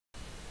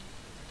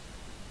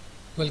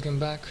Welcome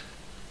back.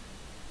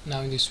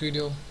 Now in this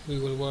video we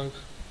will work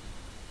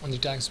on the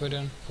text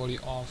button for the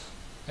off,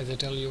 as I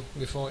tell you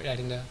before that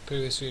in the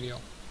previous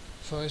video.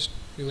 First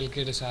we will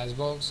create a size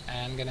box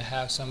and gonna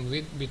have some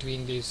width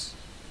between this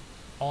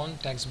on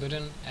text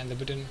button and the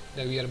button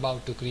that we are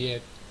about to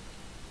create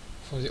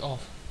for the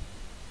off.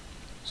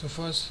 So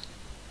first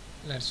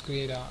let's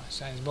create a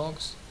size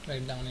box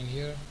right down in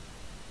here.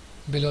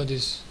 Below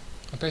this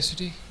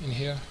opacity in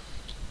here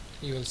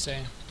you will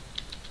say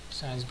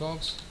size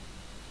box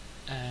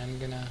and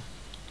gonna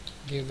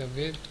give the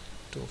width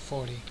to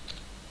 40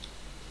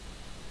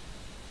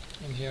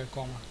 in here,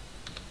 comma.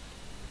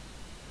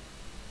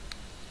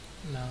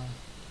 Now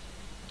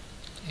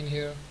in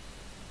here,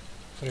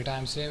 for the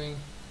time saving,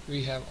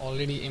 we have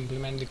already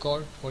implemented the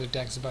code for the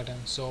text button,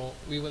 so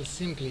we will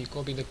simply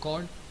copy the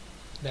code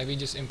that we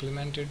just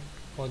implemented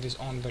for this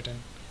on button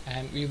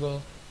and we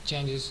will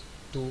change this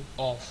to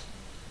off.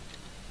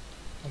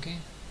 Okay,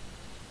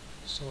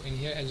 so in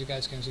here, as you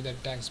guys can see,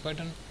 that text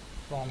button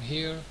from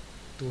here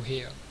to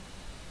here.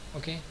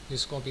 Okay,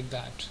 just copy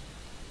that.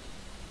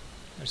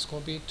 Let's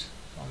copy it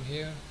from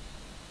here,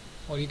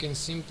 or you can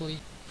simply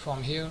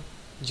from here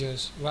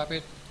just wrap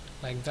it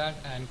like that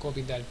and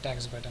copy that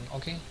text button.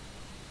 Okay,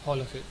 all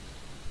of it,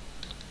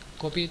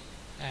 copy it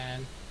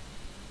and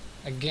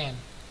again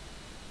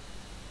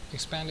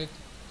expand it.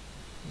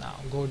 Now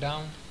go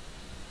down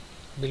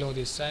below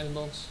this size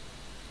box,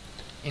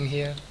 in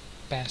here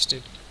paste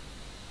it.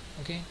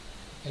 Okay,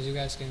 as you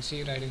guys can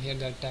see right in here,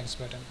 that text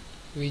button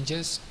we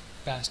just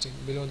passed it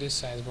below this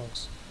size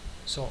box.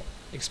 So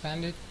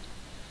expand it,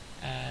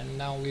 and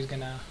now we're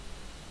gonna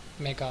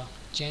make a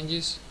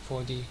changes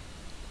for the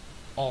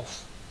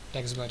off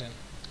text button.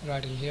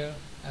 Right in here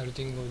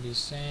everything will be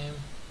same.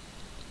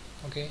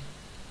 Okay,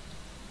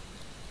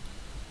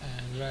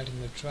 and right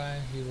in the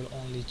try we will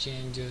only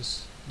change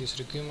this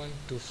requirement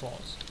to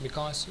false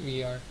because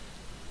we are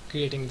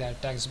creating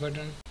that text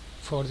button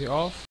for the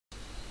off.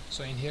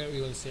 So in here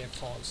we will say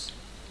false,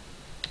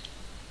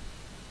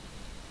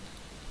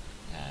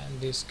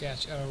 and this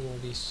catch error will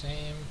be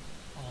same,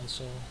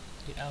 also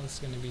the else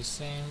gonna be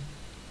same.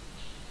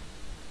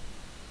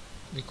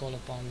 We call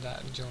upon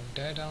that job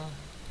data,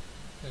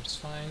 that's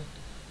fine,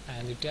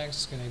 and the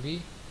text is gonna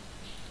be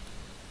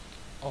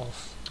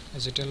off,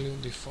 as I told you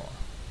before.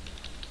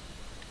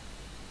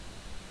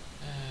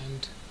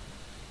 And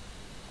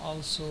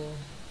also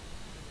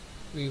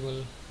we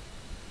will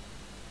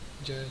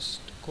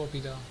just copy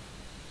the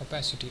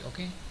opacity.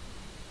 Okay,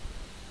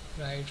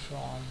 right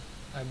from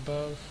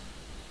above,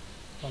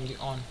 from the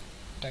on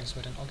text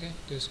button. Okay,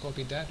 just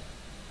copy that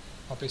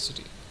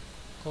opacity,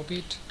 copy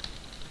it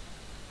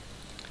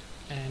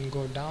and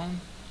go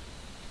down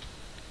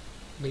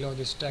below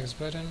this text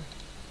button,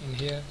 in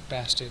here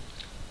paste it,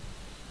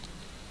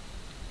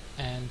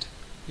 and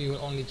we will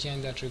only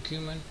change that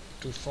requirement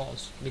to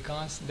false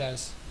because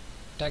that's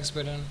text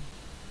button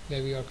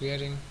that we are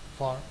creating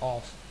for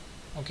off.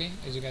 Okay,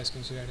 as you guys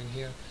can see right in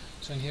here.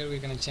 So in here we're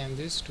gonna change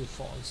this to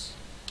false.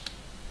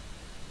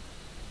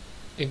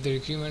 If the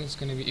requirement is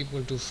going to be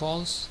equal to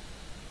false,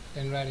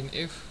 then write in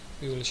if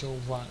we will show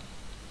 1.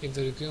 If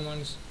the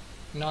requirement is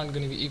not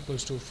going to be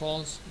equals to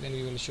false, then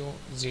we will show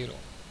 0.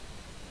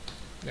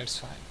 That's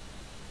fine.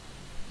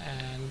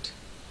 And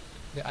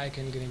the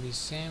icon going to be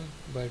same,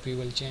 but we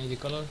will change the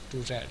color to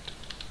red.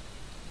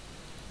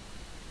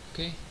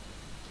 Okay,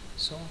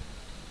 so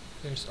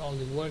that's all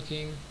the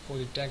working for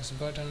the text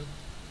button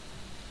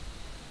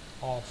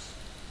off.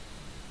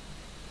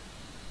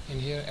 In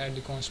here add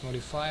the const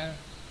modifier.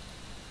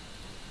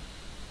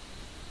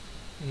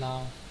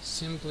 Now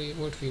simply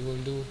what we will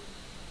do,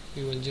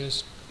 we will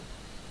just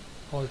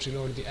hold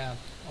reload the app.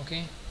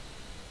 Okay,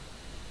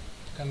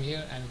 come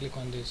here and click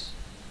on this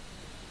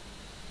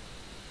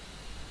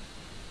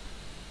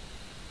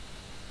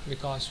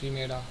because we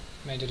made a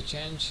major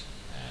change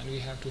and we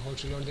have to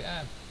hold reload the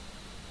app.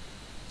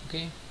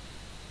 Okay,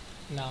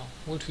 now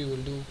what we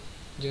will do,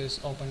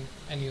 just open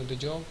any of the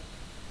job.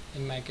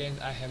 In my case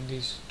I have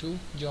these 2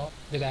 jobs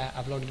that I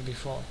uploaded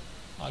before.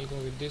 I'll go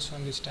with this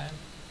one this time,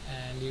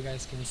 and you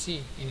guys can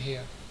see in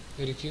here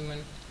the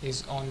requirement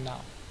is on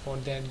now for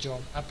that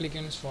job,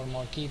 applicants for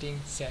marketing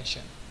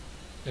session.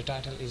 The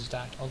title is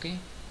that. Okay,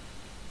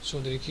 so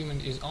the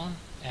requirement is on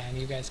and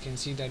you guys can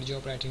see that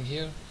job right in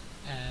here,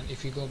 and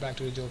if you go back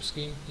to the job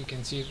screen you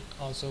can see it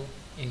also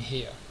in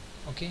here.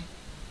 Okay,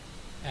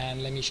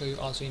 and let me show you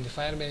also in the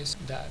Firebase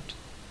that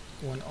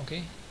one.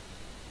 Okay,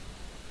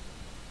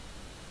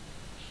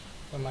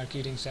 for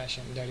marketing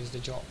session, that is the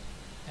job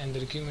and the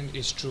requirement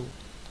is true.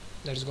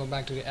 Let's go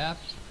back to the app.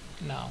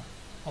 Now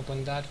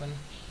open that one,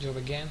 job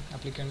again,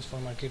 applicants for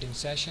marketing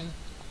session,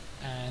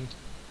 and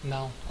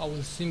now I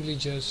will simply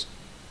just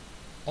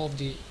off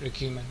the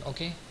requirement.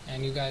 Okay,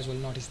 and you guys will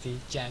notice the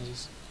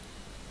changes.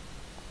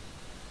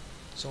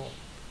 So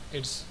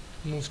it's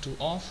moved to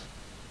off.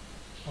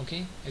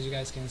 Okay, as you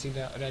guys can see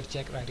the red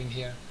check right in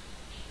here.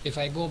 If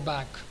I go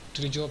back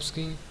to the job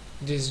screen,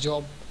 this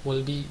job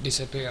will be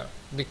disappear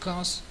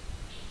because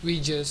we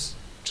just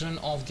turn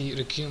off the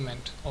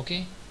requirement.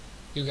 Okay,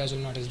 you guys will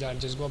notice that.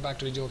 Just go back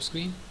to the job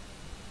screen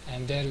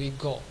and there we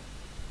go.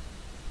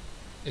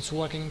 It's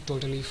working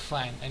totally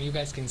fine, and you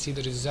guys can see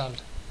the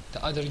result.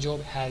 The other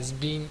job has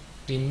been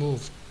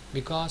removed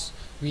because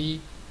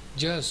we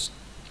just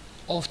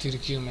off the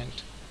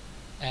requirement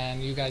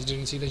and you guys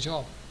didn't see the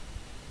job.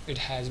 It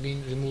has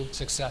been removed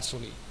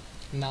successfully.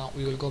 Now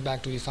we will go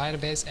back to the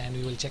Firebase and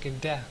we will check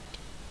it there.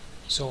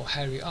 So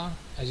here we are.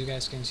 As you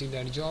guys can see,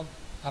 that job,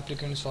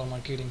 applicants for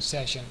marketing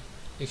session.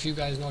 If you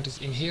guys notice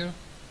in here,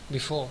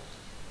 before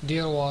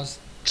there was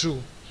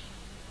true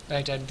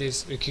right at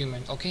this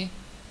requirement, okay,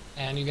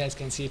 and you guys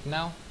can see it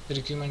now, the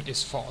requirement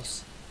is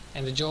false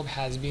and the job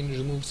has been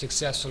removed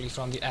successfully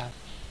from the app.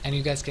 And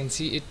you guys can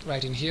see it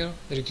right in here,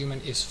 the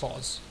requirement is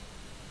false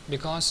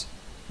because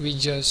we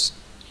just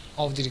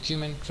off the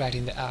requirement right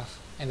in the app,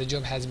 and the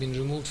job has been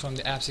removed from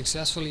the app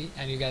successfully,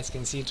 and you guys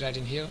can see it right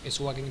in here. It's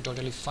working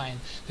totally fine.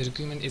 The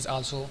requirement is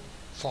also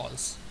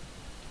false.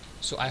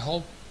 So I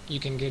hope you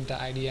can get the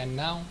idea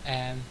now,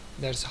 and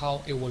that's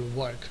how it will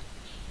work,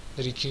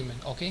 the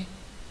requirement. Okay,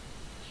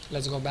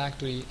 let's go back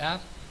to the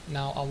app.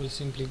 Now I will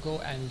simply go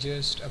and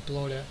just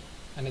upload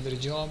another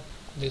job.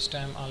 This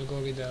time I'll go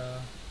with the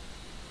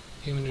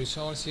human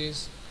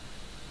resources.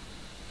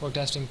 For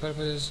testing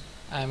purposes,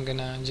 I'm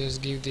gonna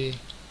just give the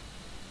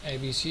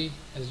ABC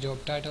as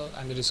job title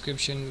and the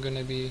description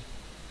gonna be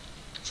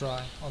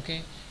try.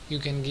 Okay, you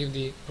can give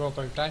the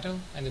proper title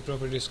and the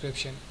proper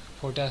description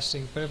for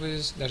testing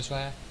purposes. That's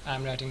why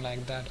I'm writing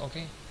like that.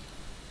 Okay,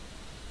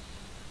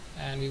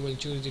 and we will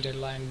choose the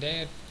deadline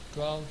date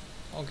 12.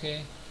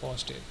 Okay,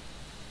 post it.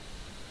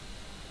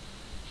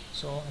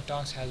 So a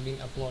task has been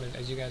uploaded,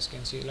 as you guys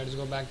can see. Let's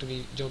go back to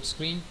the job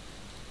screen.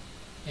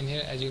 In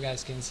here, as you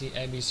guys can see,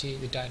 ABC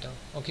the title,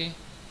 okay,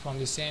 from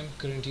the same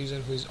current user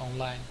who is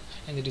online,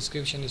 and the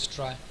description is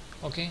try.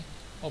 Okay,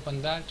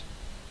 open that,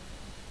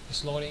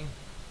 it's loading,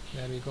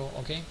 there we go.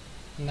 Okay,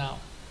 now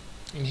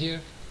in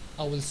here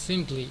I will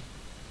simply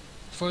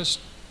first,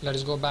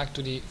 let's go back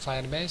to the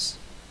Firebase,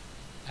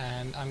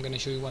 and I'm gonna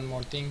show you one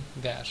more thing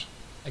there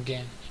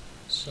again.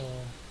 So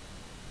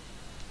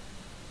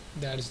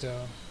that is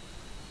the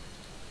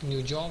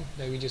new job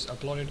that we just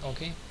uploaded.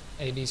 Okay,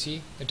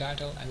 ABC the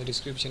title and the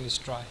description is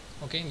try.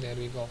 Okay, there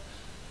we go.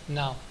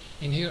 Now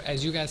in here,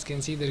 as you guys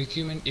can see, the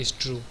requirement is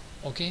true.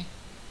 Okay,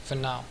 for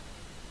now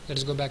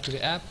let's go back to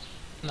the app.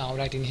 Now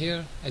right in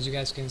here, as you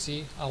guys can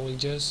see, I will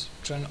just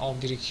turn off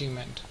the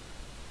requirement.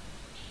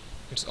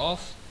 It's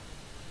off.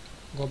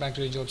 Go back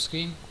to the job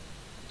screen.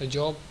 The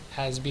job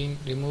has been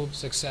removed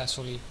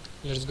successfully.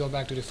 Let's go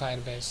back to the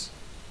Firebase.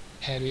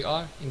 Here we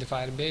are in the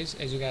Firebase.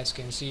 As you guys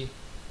can see,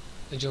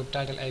 the job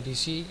title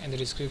ABC and the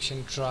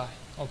description try.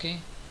 Okay,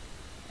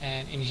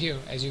 and in here,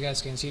 as you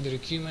guys can see, the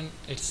requirement,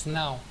 it's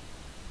now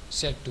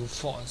set to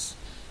false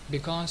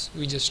because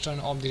we just turn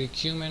off the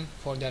requirement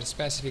for that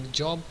specific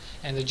job,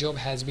 and the job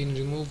has been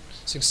removed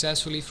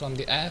successfully from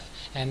the app.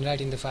 And right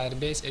in the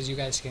Firebase, as you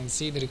guys can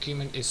see, the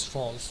requirement is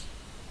false.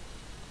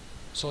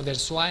 So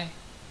that's why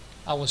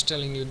I was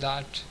telling you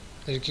that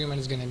the requirement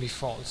is going to be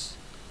false.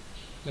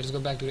 Let's go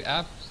back to the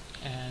app,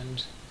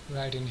 and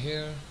right in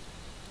here,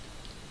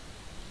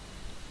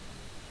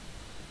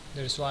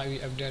 that's why we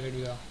updated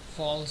with a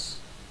false.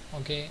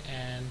 Okay,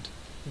 and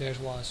that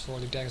was for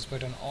the text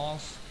button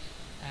off,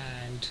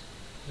 and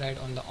right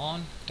on the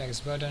on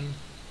text button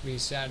we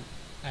set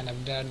and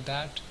update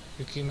that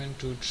requirement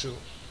to true.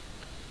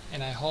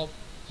 And I hope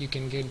you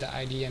can get the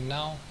idea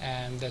now,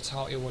 and that's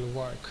how it will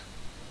work.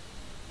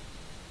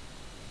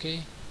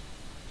 Okay,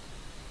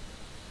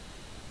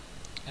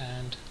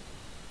 and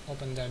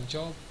open that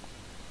job.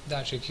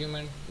 That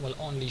requirement will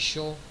only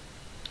show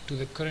to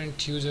the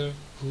current user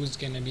who's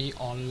gonna be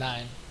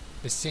online,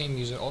 the same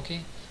user.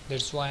 Okay,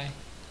 that's why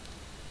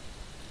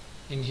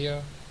in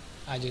here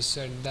I just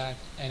said that,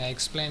 and I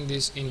explained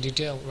this in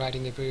detail right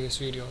in the previous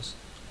videos.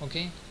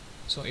 Okay,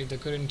 so if the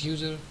current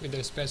user with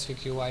the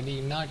specific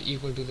UID not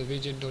equal to the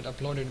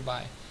widget.uploaded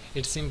by,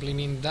 it simply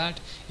means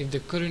that if the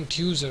current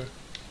user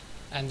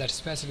and that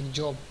specific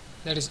job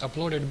that is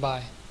uploaded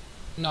by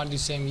not the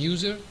same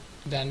user,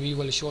 then we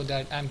will show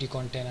that empty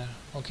container.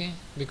 Okay,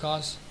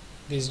 because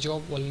this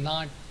job will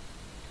not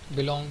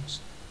belong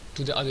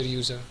to the other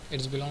user,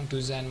 it's belong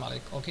to Zain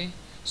Malik. Okay,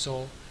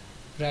 so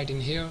right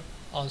in here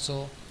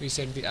also we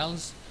set the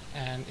else,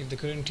 and if the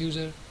current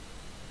user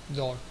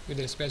dot with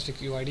the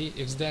specific UID,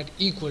 if that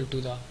equal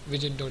to the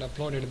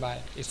widget.uploaded by,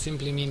 it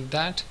simply means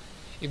that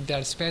if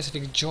that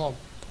specific job,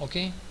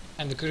 okay,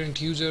 and the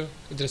current user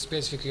with the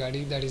specific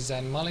UID, that is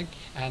Zain Malik,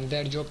 and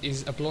that job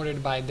is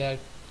uploaded by that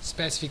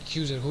specific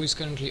user who is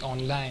currently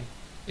online,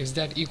 is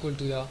that equal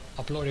to the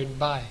uploaded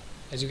by,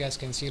 as you guys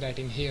can see right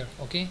in here.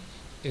 Okay,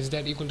 is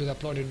that equal to the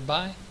uploaded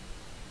by,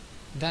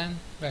 then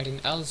right in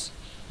else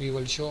we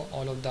will show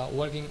all of the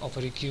working of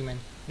a requirement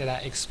that I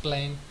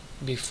explained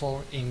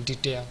before in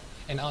detail,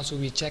 and also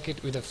we check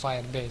it with the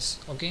Firebase.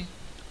 Okay,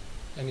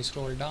 let me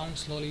scroll down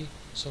slowly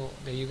so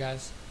that you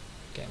guys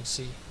can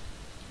see.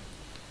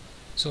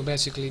 So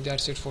basically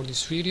that's it for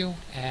this video,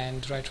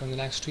 and right from the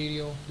next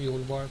video we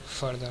will work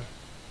further.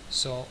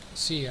 So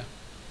see ya.